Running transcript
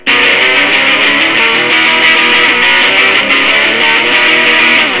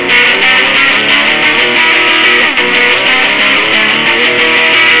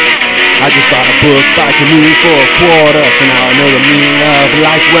book by Camus for a quarter. So now I know the meaning of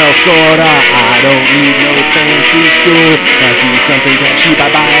life well sorta. I don't need no fancy school. I see something catchy, I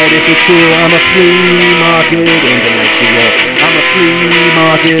buy it if it's cool. I'm a flea market intellectual. I'm a flea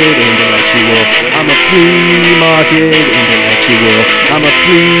market intellectual. I'm a flea market intellectual. I'm a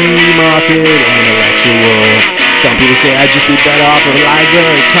flea market intellectual. Some people say I'd just be better off with a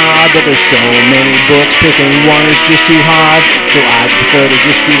library card, but there's so many books, picking one is just too hard. So I prefer to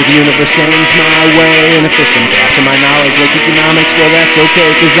just see what the universe sends my way. And if there's some gaps in my knowledge like economics, well that's okay,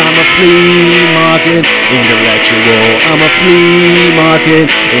 cause I'm a flea market intellectual. I'm a flea market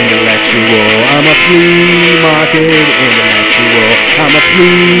intellectual. I'm a flea market intellectual. I'm a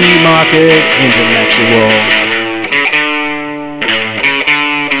flea market intellectual.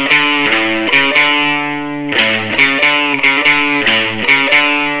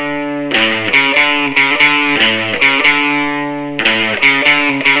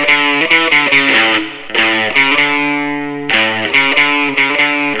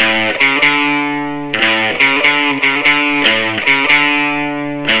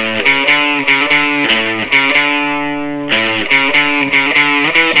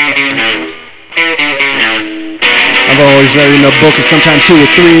 I've always read in a book, and sometimes 2 or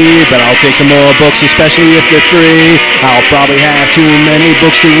 3, but I'll take some more books, especially if they're free. I'll probably have too many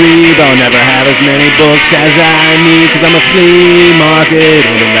books to read, but I'll never have as many books as I need, cause I'm a flea market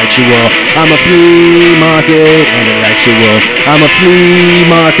intellectual. I'm a flea market intellectual. I'm a flea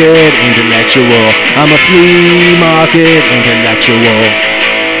market intellectual. I'm a flea market intellectual.